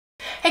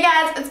Hey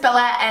guys, it's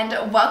Bella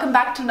and welcome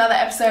back to another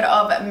episode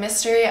of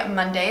Mystery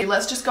Monday.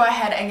 Let's just go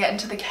ahead and get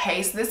into the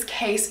case. This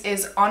case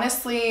is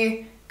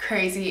honestly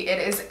crazy. It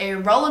is a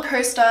roller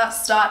coaster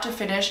start to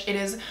finish. It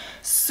is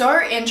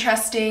so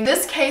interesting.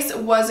 This case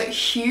was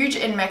huge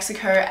in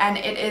Mexico and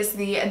it is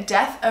the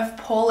death of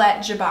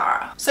Paulette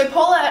GEBARA. So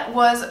Paulette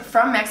was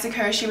from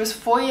Mexico. She was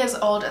 4 years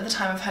old at the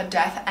time of her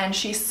death and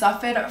she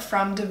suffered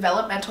from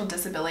developmental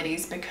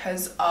disabilities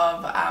because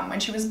of when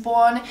she was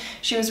born.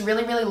 She was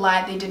really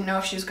light. They didn't know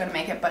if she was going to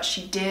make it, but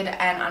she did,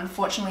 and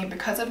unfortunately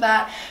because of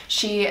that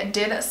she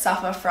did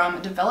suffer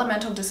from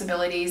developmental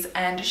disabilities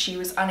and she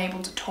was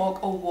unable to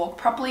talk or walk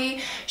properly.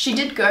 She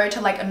did go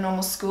to like a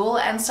normal school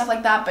and stuff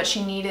like that, but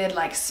she needed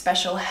like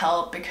special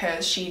help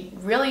because she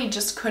really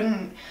just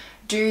couldn't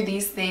do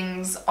these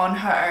things on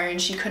her own.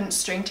 She couldn't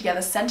string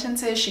together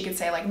sentences. She could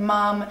say like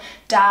mom,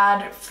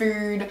 dad,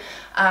 food,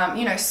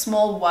 you know,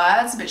 small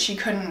words, but she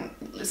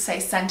couldn't say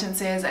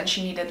sentences and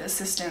she needed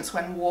assistance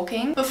when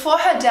walking. Before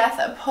her death,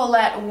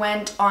 Paulette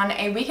went on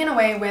a weekend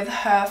away with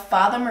her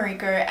father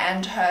Mariko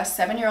and her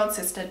 7-year-old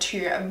sister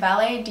to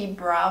Valle de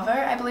Bravo,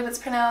 I believe it's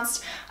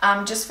pronounced,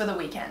 just for the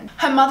weekend.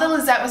 Her mother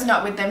Lizette was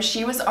not with them.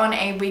 She was on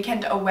a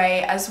weekend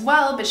away as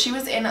well, but she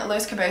was in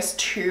Los Cabos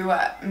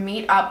to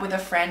meet up with a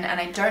friend, and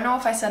I don't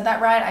know if I said that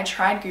right. I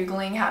tried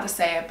googling how to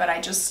say it, but I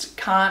just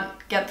can't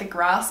get the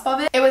grasp of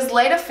it. It was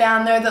later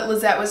found though that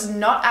Lizette was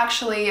not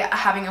actually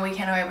having a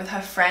weekend away with her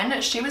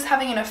friend. She was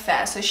having an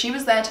affair. So she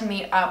was there to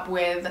meet up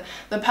with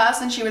the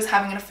person she was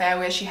having an affair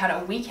with. She had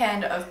a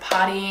weekend of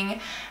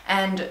partying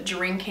and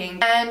drinking,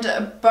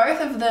 and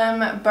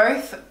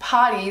both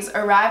parties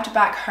arrived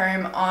back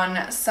home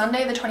on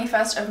Sunday the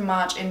 21st of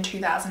March in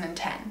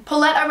 2010.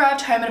 Paulette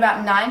arrived home at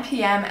about 9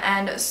 p.m.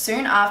 and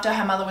soon after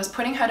her mother was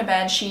putting her to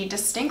bed, she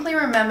distinctly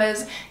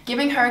remembers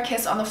giving her a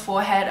kiss on the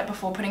forehead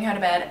before putting her to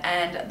bed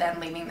and then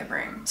leaving the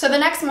room. So the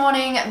next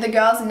morning, the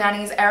girls'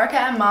 nannies Erica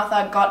and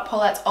Martha got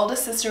Paulette's older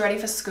sister ready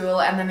for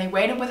school, and then they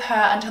waited with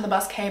her until the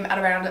bus came at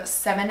around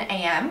 7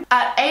 a.m.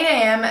 At 8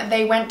 a.m.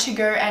 they went to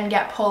go and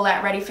get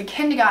Paulette ready for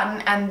kindergarten,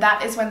 and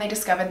that is when they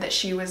discovered that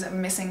she was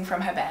missing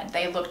from her bed.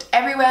 They looked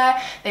everywhere.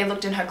 They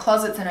looked in her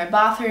closets and her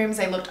bathrooms.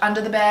 They looked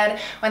under the bed.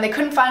 When they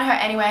couldn't find her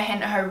anywhere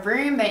in her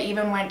room, they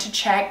even went to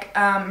check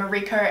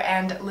Mariko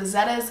and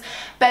Lizetta's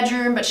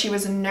bedroom, but she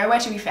was nowhere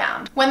to be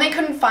found. When they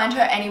couldn't find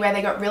her anywhere,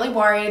 they got really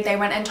worried. They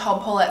went and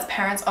told Paulette's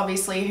parents,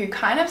 obviously, who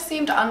kind of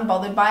seemed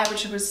unbothered by it,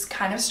 which was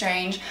kind of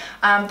strange.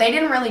 They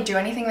didn't really do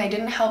anything. They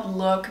didn't help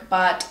look,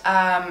 but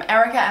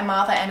Erica and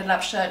Martha ended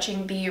up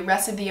searching the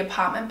rest of the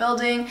apartment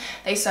building.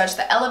 They searched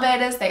the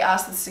elevators. They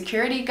asked the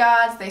security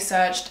guards. They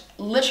searched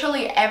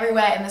literally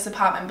everywhere in this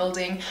apartment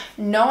building.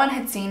 No one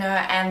had seen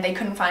her and they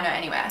couldn't find her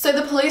anywhere. So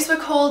the police were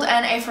called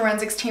and a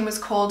forensics team was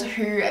called,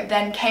 who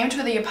then came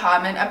to the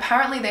apartment.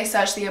 Apparently they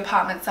searched the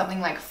apartment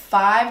something like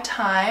 5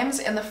 times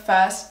in the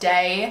first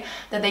day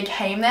that they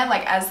came there.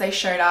 Like as they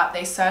showed up,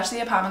 they searched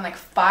the apartment like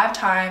 5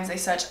 times. They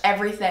searched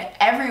everything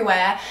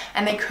everywhere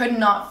and they could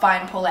not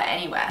find Paulette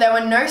anywhere. There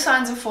were no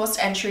signs of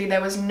forced entry.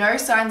 There was no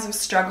signs of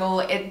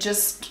struggle. It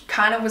just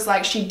kind of was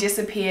like she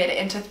disappeared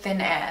into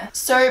thin air.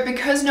 So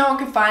because no one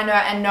could find her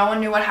and no one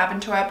knew what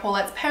happened to her,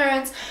 Paulette's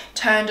parents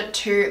turned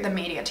to the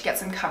media to get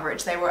some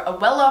coverage. They were a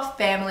well-off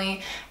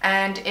family,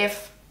 and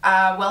if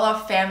a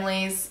well-off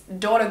family's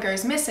daughter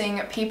goes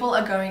missing, people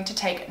are going to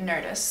take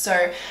notice.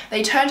 So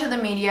they turned to the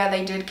media.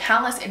 They did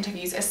countless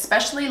interviews,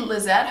 especially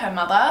Lizette, her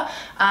mother,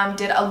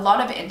 did a lot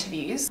of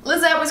interviews.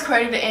 Lizette was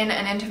quoted in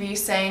an interview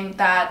saying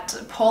that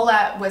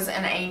Paulette was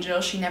an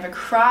angel. She never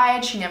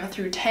cried, she never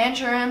threw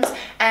tantrums,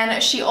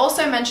 and she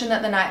also mentioned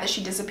that the night that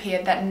she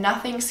disappeared that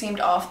nothing seemed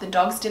off. The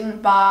dogs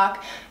didn't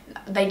bark.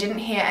 They didn't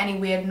hear any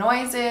weird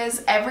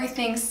noises.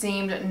 Everything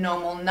seemed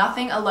normal.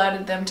 Nothing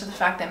alerted them to the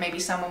fact that maybe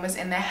someone was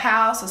in their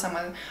house or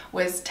someone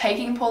was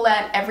taking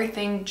Paulette.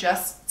 Everything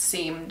just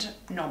seemed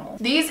normal.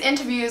 These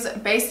interviews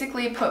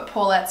basically put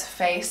Paulette's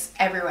face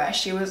everywhere.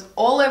 She was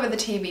all over the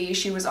TV.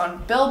 She was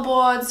on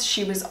billboards.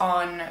 She was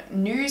on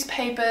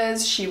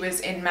newspapers. She was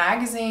in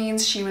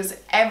magazines. She was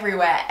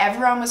everywhere.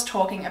 Everyone was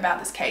talking about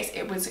this case.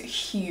 It was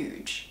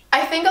huge.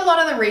 I think a lot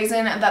of the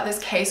reason that this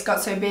case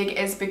got so big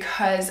is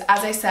because, as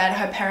I said,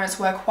 her parents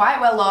were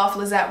quite well off.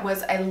 Lizette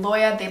was a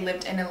lawyer. They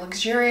lived in a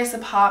luxurious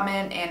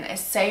apartment in a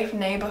safe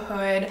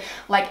neighborhood.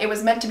 Like, it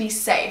was meant to be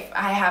safe.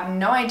 I have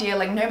no idea.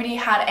 Like, nobody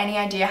had any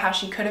idea how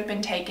she could have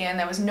been taken.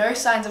 There was no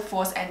signs of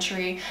forced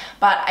entry,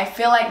 but I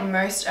feel like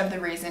most of the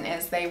reason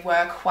is they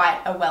were quite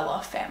a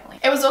well-off family.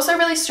 It was also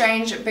really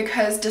strange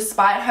because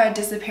despite her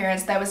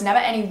disappearance, there was never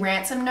any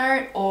ransom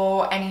note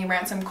or any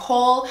ransom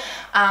call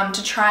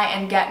to try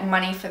and get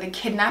money for the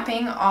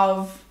kidnapping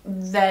of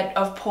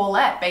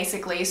Paulette,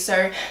 basically.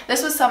 So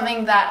this was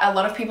something that a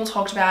lot of people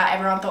talked about.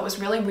 Everyone thought was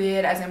really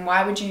weird, as in,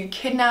 why would you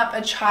kidnap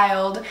a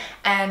child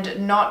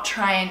and not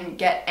try and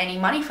get any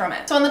money from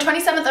it? So on the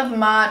 27th of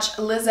March,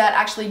 Lizette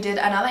actually did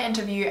another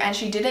interview, and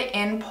she did it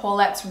in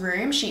Paulette's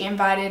room. She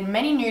invited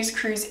many news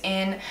crews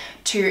in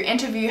to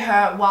interview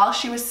her while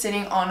she was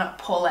sitting on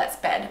Paulette's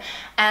bed.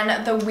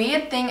 And the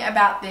weird thing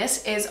about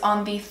this is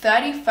on the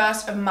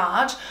 31st of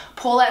March,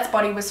 Paulette's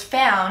body was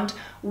found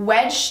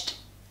wedged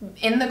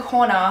in the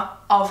corner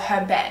of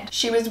her bed.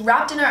 She was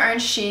wrapped in her own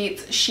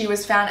sheets, she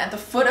was found at the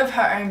foot of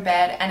her own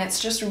bed, and it's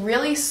just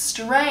really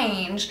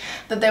strange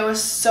that there were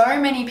so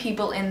many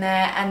people in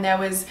there, and there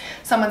was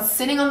someone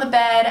sitting on the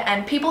bed,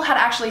 and people had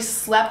actually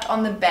slept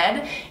on the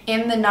bed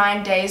in the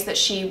 9 days that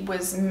she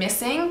was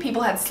missing.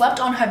 People had slept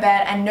on her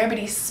bed and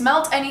nobody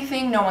smelt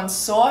anything, no one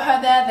saw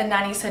her there. The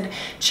nannies had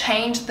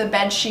changed the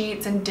bed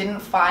sheets and didn't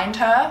find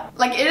her.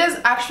 Like, it is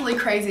actually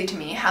crazy to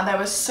me how there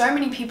were so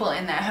many people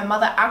in there. Her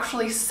mother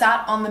actually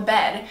sat on the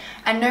bed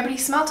and nobody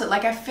smelt it.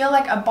 Like, I feel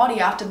like a body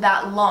after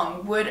that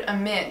long would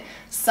emit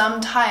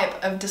some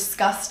type of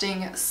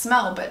disgusting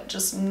smell, but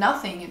just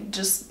nothing.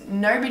 Just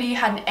nobody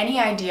had any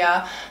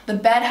idea. The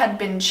bed had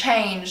been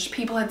changed,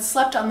 people had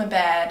slept on the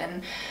bed,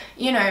 and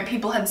you know,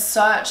 people had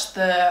searched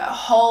the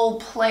whole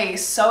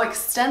place so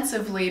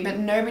extensively, but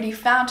nobody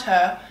found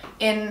her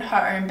in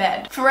her own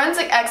bed.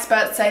 Forensic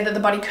experts say that the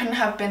body couldn't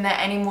have been there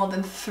any more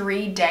than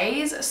 3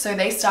 days, so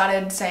they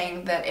started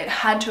saying that it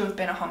had to have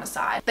been a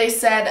homicide. They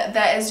said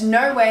there is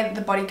no way that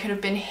the body could have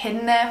been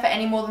hidden there for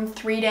any more than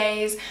 3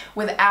 days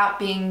without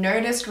being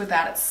noticed,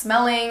 without it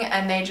smelling,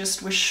 and they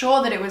just were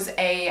sure that it was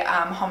a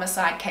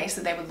homicide case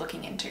that they were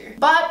looking into.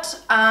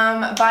 But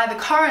by the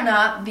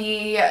coroner,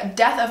 the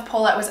death of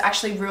Paulette was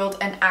actually ruled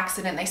an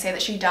accident. They say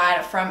that she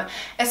died from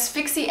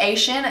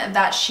asphyxiation,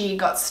 that she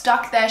got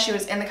stuck there, she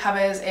was in the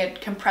covers, it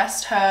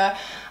compressed her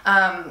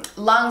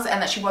lungs, and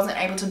that she wasn't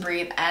able to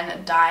breathe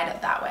and died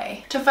that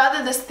way. To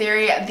further this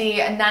theory, the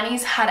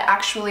nannies had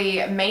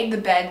actually made the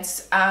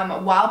beds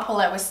while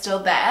Paulette was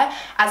still there,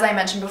 as I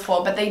mentioned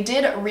before, but they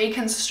did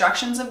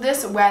reconstructions of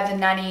this where the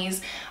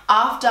nannies,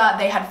 after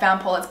they had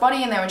found Paulette's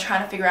body and they were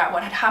trying to figure out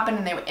what had happened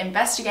and they were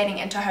investigating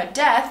into her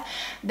death,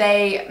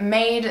 they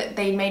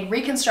made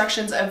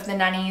reconstructions of the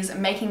nannies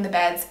making the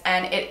beds,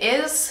 and it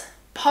is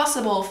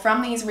possible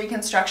from these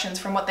reconstructions,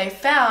 from what they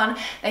found,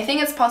 they think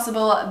it's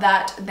possible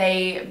that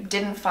they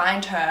didn't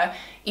find her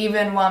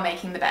even while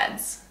making the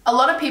beds. A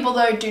lot of people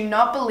though do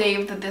not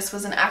believe that this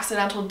was an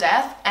accidental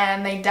death,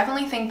 and they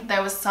definitely think that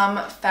there was some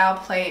foul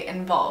play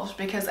involved,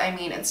 because I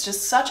mean, it's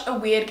just such a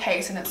weird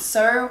case and it's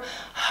so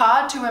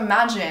hard to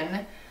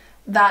imagine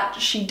that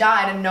she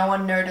died and no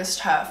one noticed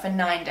her for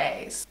 9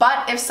 days.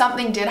 But if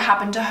something did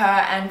happen to her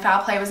and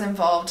foul play was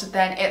involved,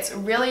 then it's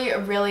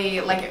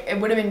really, like, it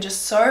would have been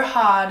just so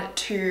hard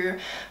to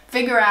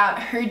figure out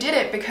who did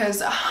it,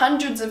 because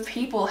hundreds of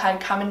people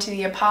had come into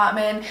the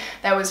apartment.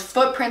 There was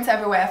footprints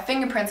everywhere,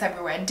 fingerprints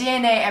everywhere,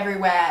 DNA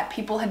everywhere.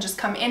 People had just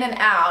come in and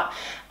out.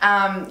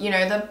 You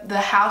know, the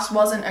house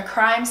wasn't a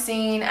crime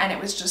scene, and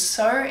it was just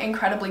so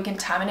incredibly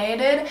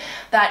contaminated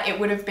that it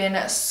would have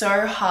been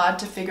so hard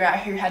to figure out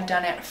who had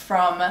done it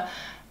from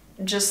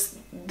just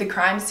the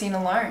crime scene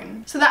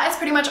alone. So that is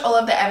pretty much all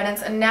of the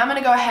evidence, and now I'm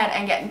gonna go ahead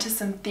and get into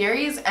some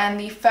theories. And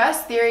the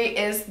first theory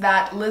is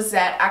that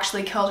Lizette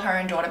actually killed her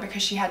own daughter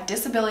because she had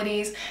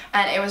disabilities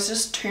and it was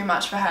just too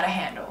much for her to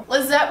handle.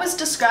 Lizette was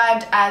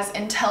described as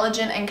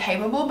intelligent and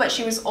capable, but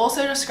she was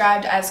also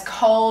described as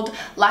cold,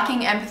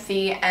 lacking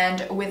empathy,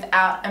 and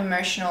without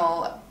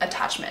emotional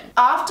attachment.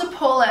 After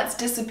Paulette's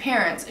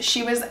disappearance,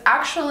 she was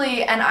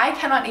actually, and I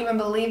cannot even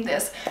believe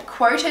this,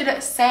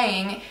 quoted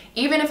saying,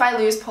 "Even if I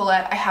lose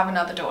Paulette, I have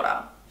another daughter."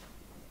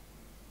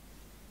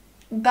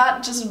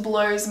 That just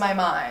blows my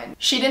mind.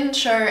 She didn't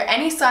show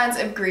any signs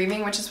of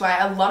grieving, which is why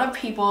a lot of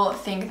people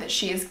think that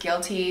she is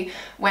guilty.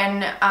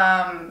 When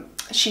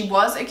she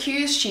was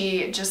accused,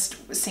 she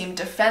just seemed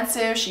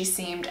defensive, she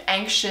seemed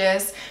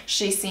anxious,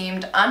 she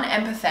seemed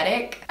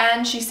unempathetic,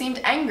 and she seemed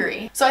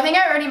angry. So I think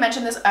I already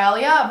mentioned this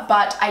earlier,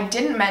 but I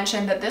didn't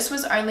mention that this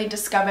was only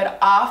discovered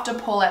after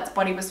Paulette's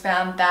body was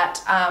found, that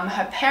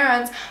her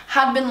parents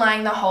had been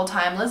lying the whole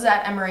time.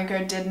 Lizette and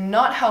Mariko did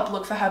not help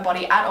look for her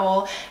body at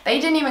all. They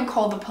didn't even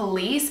call the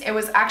police. It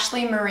was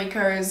actually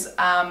Mariko's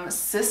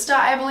sister,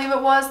 I believe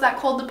it was, that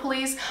called the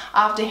police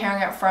after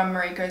hearing it from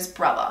Mariko's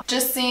brother.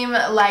 Just seemed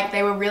like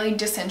they were really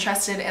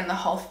disinterested in the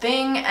whole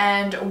thing,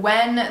 and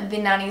when the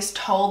nannies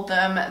told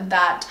them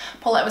that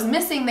Paulette was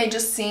missing, they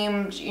just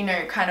seemed, you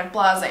know, kind of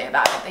blasé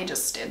about it.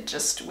 It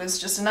just was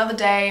just another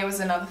day, it was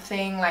another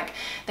thing, like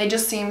they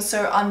just seemed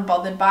so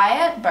unbothered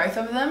by it, both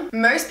of them.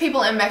 Most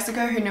people in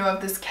Mexico who knew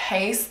of this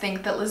case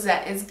think that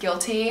Lizette is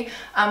guilty,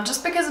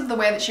 just because of the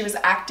way that she was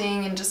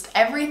acting and just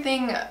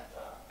everything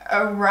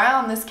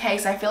around this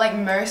case. I feel like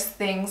most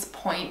things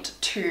point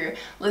to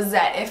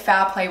Lizette if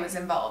foul play was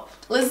involved.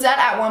 Lizette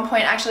at one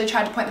point actually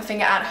tried to point the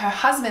finger at her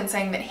husband,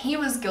 saying that he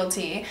was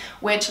guilty,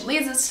 which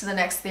leads us to the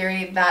next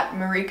theory, that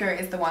Mariko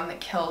is the one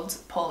that killed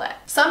Paulette.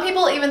 Some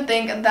people even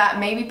think that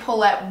maybe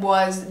Paulette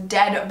was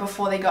dead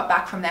before they got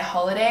back from their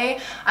holiday.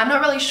 I'm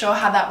not really sure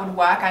how that would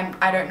work.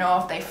 I don't know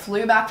if they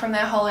flew back from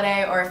their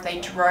holiday or if they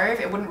drove.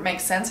 It wouldn't make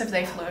sense if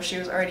they flew if she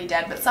was already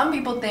dead, but some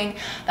people think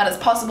that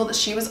it's possible that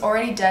she was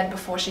already dead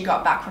before she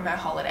got back from her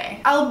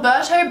holiday.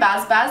 Alberto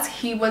Bazbaz,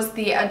 he was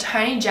the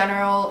Attorney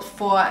General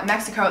for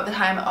Mexico at the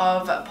time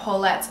of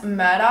Paulette's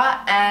murder,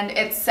 and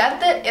it's said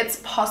that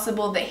it's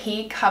possible that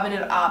he covered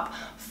it up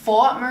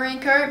for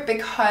Mariko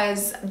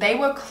because they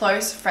were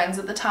close friends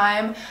at the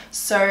time.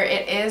 So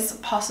it is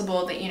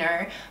possible that, you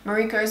know,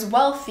 Mariko's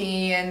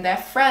wealthy and they're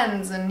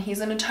friends and he's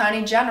an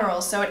attorney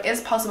general. So it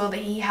is possible that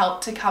he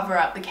helped to cover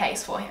up the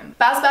case for him.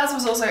 Baz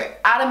was also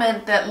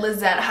adamant that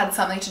Lizette had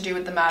something to do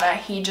with the murder.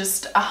 He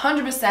just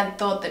 100%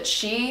 thought that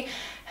she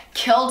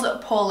killed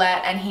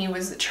Paulette and he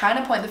was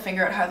trying to point the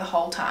finger at her the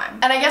whole time.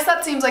 And I guess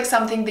that seems like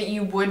something that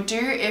you would do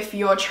if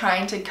you're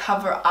trying to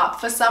cover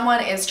up for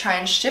someone, is try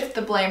and shift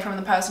the blame from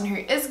the person who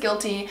is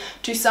guilty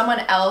to someone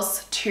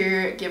else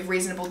to give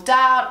reasonable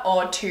doubt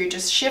or to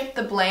just shift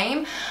the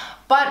blame.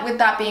 But with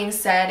that being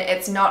said,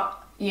 it's not,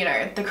 you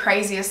know, the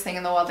craziest thing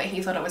in the world that he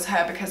thought it was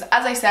her, because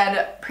as I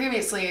said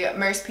previously,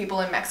 most people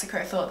in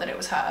Mexico thought that it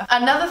was her.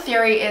 Another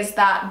theory is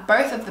that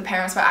both of the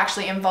parents were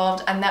actually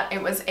involved and that it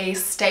was a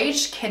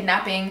staged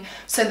kidnapping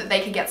so that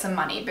they could get some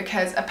money,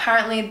 because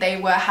apparently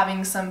they were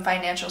having some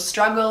financial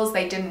struggles.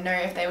 They didn't know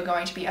if they were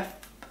going to be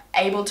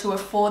able to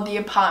afford the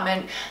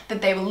apartment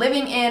that they were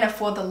living in,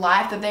 afford the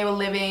life that they were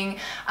living.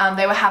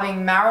 They were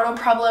having marital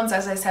problems.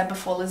 As I said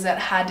before, Lizette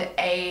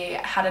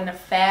had an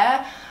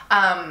affair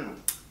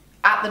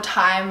at the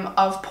time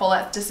of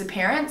Paulette's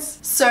disappearance.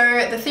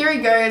 So the theory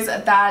goes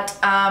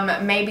that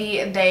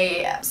maybe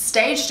they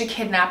staged a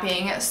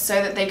kidnapping so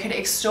that they could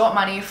extort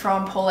money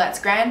from Paulette's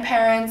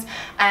grandparents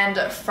and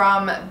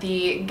from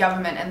the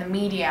government and the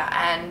media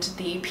and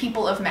the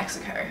people of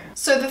Mexico.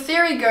 So the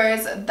theory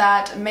goes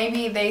that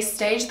maybe they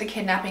staged the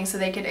kidnapping so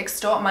they could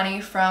extort money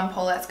from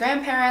Paulette's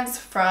grandparents,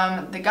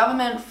 from the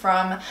government,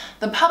 from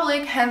the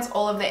public, hence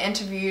all of the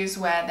interviews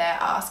where they're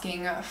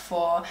asking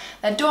for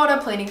their daughter,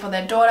 pleading for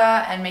their daughter,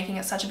 and making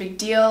it such a big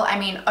deal. I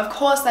mean, of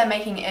course they're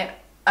making it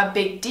a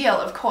big deal,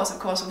 of course.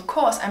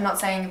 I'm not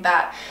saying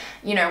that,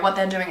 you know, what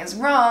they're doing is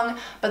wrong,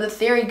 but the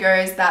theory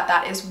goes that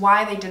that is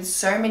why they did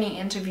so many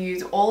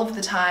interviews all of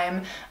the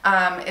time,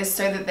 is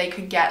so that they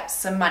could get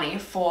some money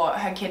for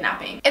her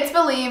kidnapping. It's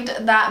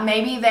believed that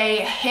maybe they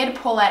hid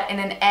Paulette in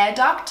an air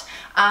duct,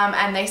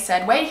 and they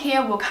said, wait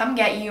here, we'll come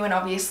get you. And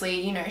obviously,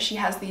 you know, she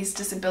has these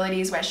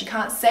disabilities where she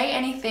can't say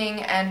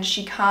anything and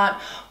she can't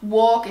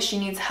walk, she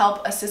needs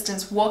help,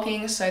 assistance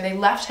walking, so they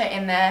left her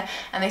in there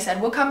and they said,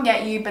 we'll come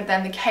get you. But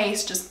then the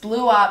case just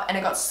blew up and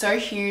it got so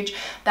huge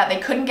that they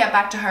couldn't get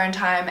back to her in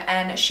time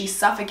and she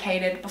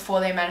suffocated before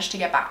they managed to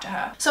get back to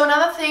her. So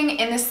another thing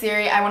in this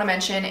theory I want to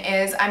mention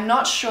is, I'm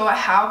not sure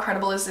how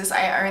credible is this,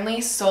 I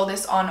only saw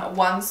this on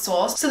one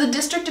source. So the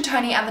district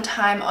attorney at the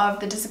time of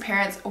the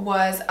disappearance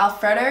was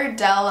Alfredo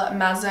del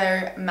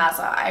Mazo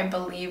Maza, I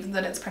believe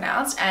that it's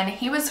pronounced, and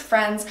he was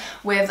friends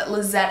with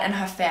Lizette and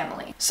her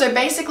family. So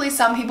basically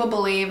some people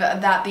believe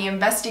that the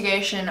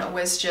investigation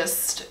was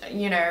just,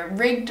 you know,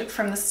 rigged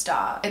from the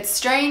start. It's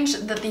strange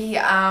that the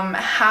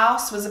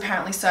house was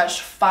apparently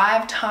searched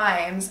 5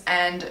 times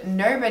and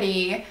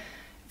nobody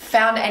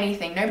found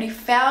anything. Nobody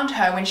found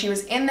her when she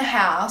was in the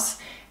house,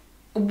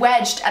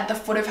 wedged at the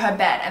foot of her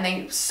bed, and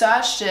they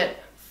searched it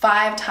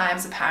 5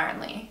 times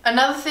apparently.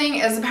 Another thing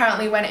is,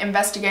 apparently when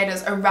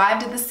investigators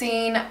arrived at the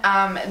scene,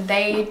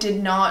 they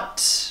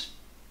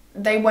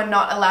were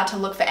not allowed to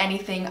look for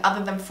anything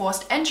other than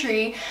forced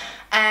entry,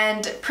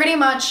 and pretty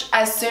much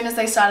as soon as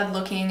they started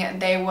looking,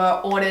 they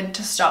were ordered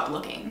to stop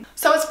looking.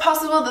 So it's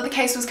possible that the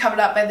case was covered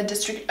up by the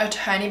district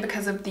attorney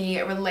because of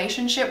the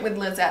relationship with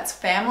Lizette's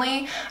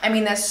family. I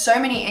mean, there's so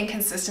many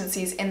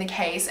inconsistencies in the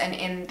case and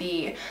in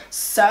the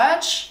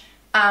search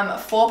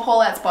for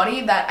Paulette's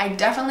body that I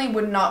definitely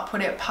would not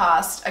put it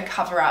past a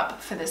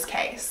cover-up for this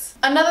case.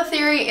 Another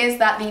theory is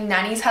that the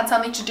nannies had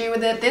something to do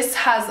with it. This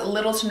has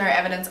little to no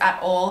evidence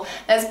at all.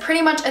 There's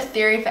pretty much a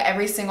theory for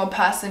every single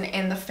person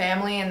in the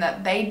family and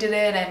that they did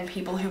it, and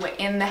people who were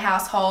in the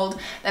household.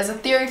 There's a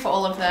theory for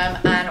all of them,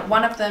 and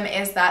one of them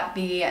is that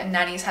the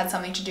nannies had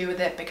something to do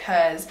with it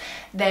because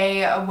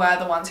they were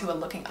the ones who were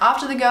looking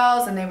after the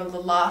girls and they were the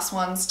last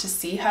ones to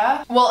see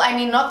her. Well, I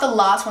mean, not the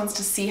last ones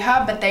to see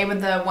her, but they were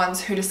the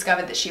ones who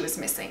discovered that she was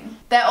missing.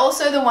 They're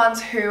also the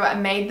ones who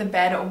made the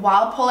bed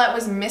while Paulette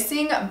was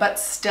missing, but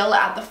still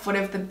at the foot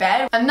of the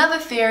bed. Another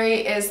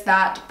theory is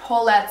that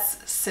Paulette's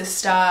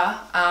sister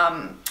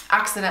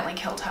accidentally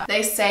killed her.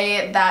 They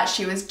say that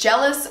she was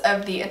jealous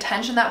of the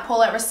attention that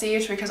Paulette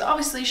received, because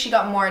obviously she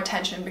got more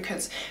attention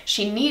because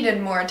she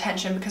needed more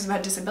attention because of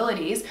her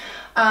disabilities.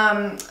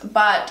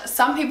 But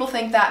some people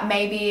think that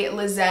maybe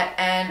Lizette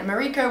and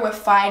Mariko were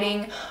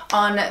fighting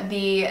on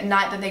the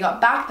night that they got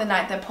back, the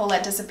night that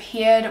Paulette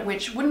disappeared,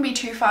 which wouldn't be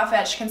too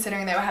far-fetched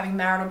considering they were having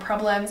marital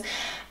problems.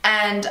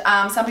 And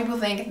some people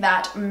think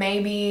that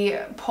maybe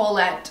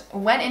Paulette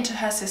went into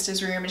her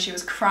sister's room and she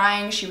was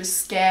crying, she was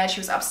scared,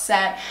 she was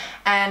upset,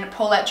 and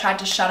Paulette tried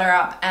to shut her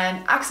up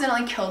and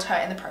accidentally killed her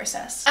in the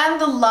process. And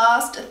the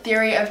last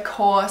theory, of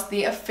course,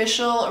 the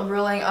official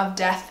ruling of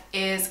death,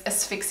 is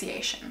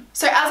asphyxiation.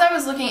 So as I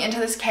was looking into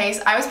this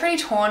case, I was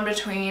pretty torn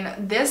between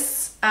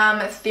this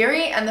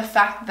theory and the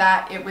fact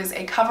that it was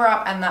a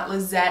cover-up and that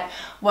Lizette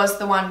was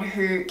the one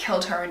who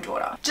killed her own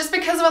daughter. Just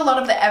because of a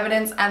lot of the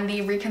evidence and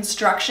the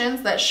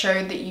reconstructions that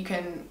showed that you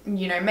can,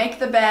 you know, make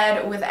the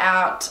bed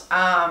without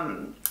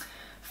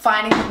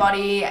finding the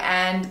body,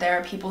 and there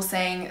are people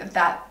saying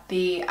that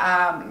the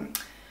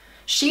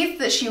sheath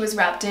that she was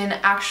wrapped in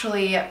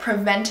actually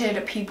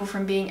prevented people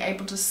from being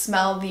able to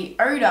smell the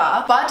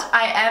odor. But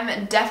I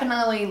am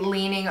definitely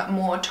leaning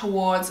more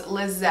towards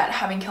Lizette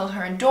having killed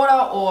her own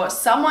daughter, or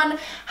someone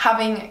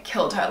having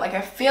killed her. Like, I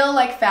feel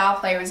like foul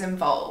play was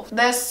involved.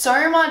 There's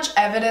so much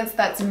evidence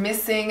that's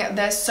missing.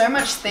 There's so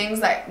much things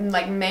that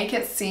like make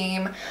it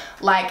seem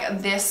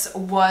like this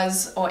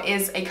was or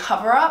is a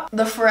cover-up.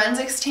 The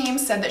forensics team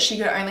said that she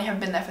could only have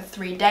been there for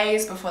 3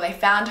 days before they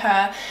found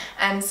her,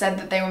 and said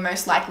that they were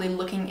most likely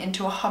looking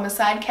into a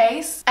homicide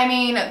case. I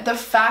mean, the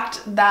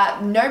fact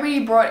that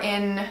nobody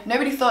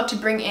thought to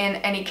bring in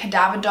any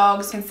cadaver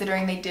dogs,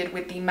 considering they did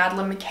with the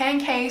Madeleine McCann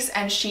case,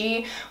 and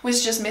she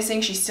was just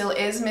missing, she still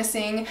is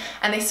missing,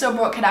 and they still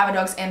brought cadaver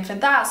dogs in for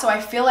that. So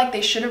I feel like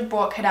they should have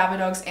brought cadaver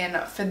dogs in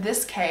for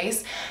this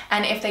case,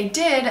 and if they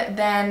did,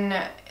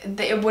 then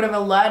it would have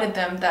alerted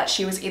them that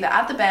she was either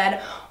at the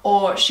bed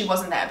or she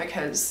wasn't there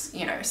because,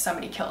 you know,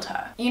 somebody killed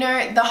her. You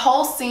know, the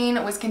whole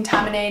scene was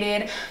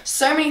contaminated.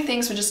 So many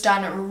things were just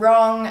done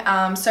wrong.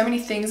 So many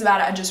things about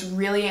it are just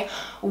really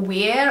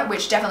weird,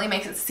 which definitely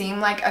makes it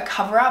seem like a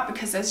cover-up,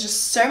 because there's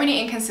just so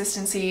many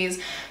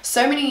inconsistencies,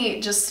 so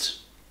many just,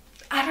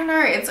 I don't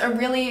know, it's a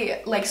really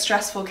like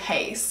stressful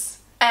case.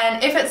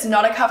 And if it's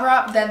not a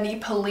cover-up, then the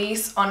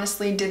police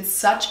honestly did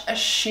such a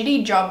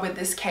shitty job with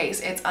this case.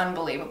 It's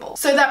unbelievable.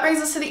 So that brings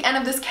us to the end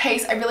of this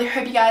case. I really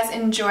hope you guys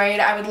enjoyed.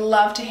 I would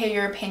love to hear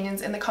your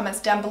opinions in the comments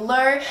down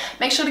below.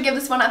 Make sure to give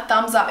this one a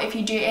thumbs up if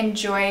you do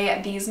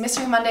enjoy these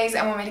Mystery Mondays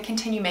and want me to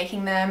continue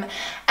making them.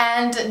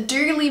 And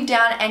do leave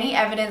down any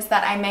evidence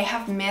that I may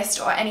have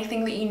missed, or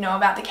anything that you know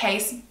about the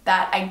case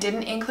that I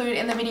didn't include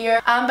in the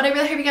video. But I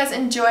really hope you guys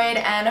enjoyed,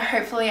 and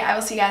hopefully I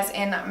will see you guys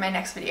in my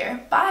next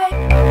video.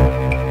 Bye!